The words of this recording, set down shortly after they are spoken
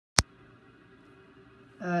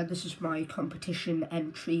This is my competition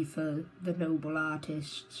entry for the Noble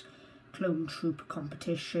Artists Clone Troop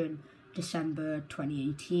competition, December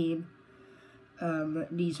 2018.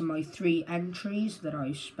 These are my 3 entries that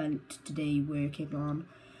I spent today working on.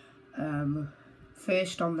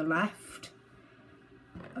 First, on the left,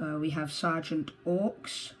 we have Sergeant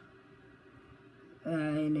Orcs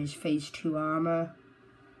in his Phase 2 armour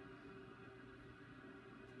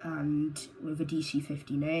and with a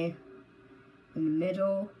DC-15A. In the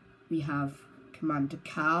middle, we have Commander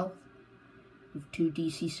Cal with 2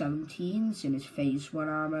 DC-17s in his Phase 1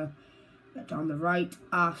 armour. And on the right,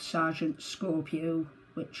 Aft Sergeant Scorpio,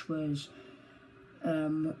 which was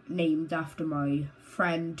named after my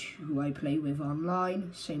friend who I play with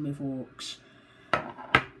online, same with Orcs.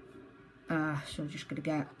 So I'm just going to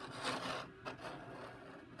get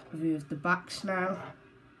a view of the backs now.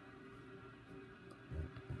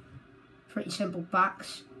 Pretty simple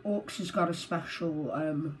backs. Orcs has got a special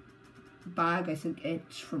bag. I think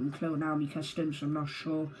it's from Clone Army Customs, I'm not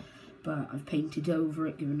sure, but I've painted over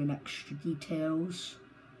it, given it extra details.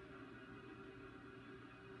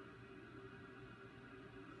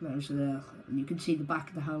 There's and you can see the back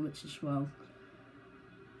of the helmets as well.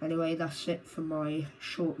 Anyway, that's it for my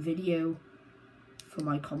short video for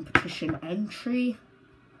my competition entry.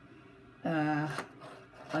 I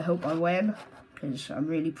hope I win, because I'm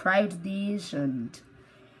really proud of these, and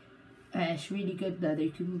it's really good that they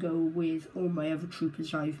can go with all my other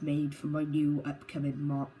troopers I've made for my new upcoming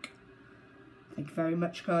mock. Thank you very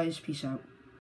much, guys. Peace out.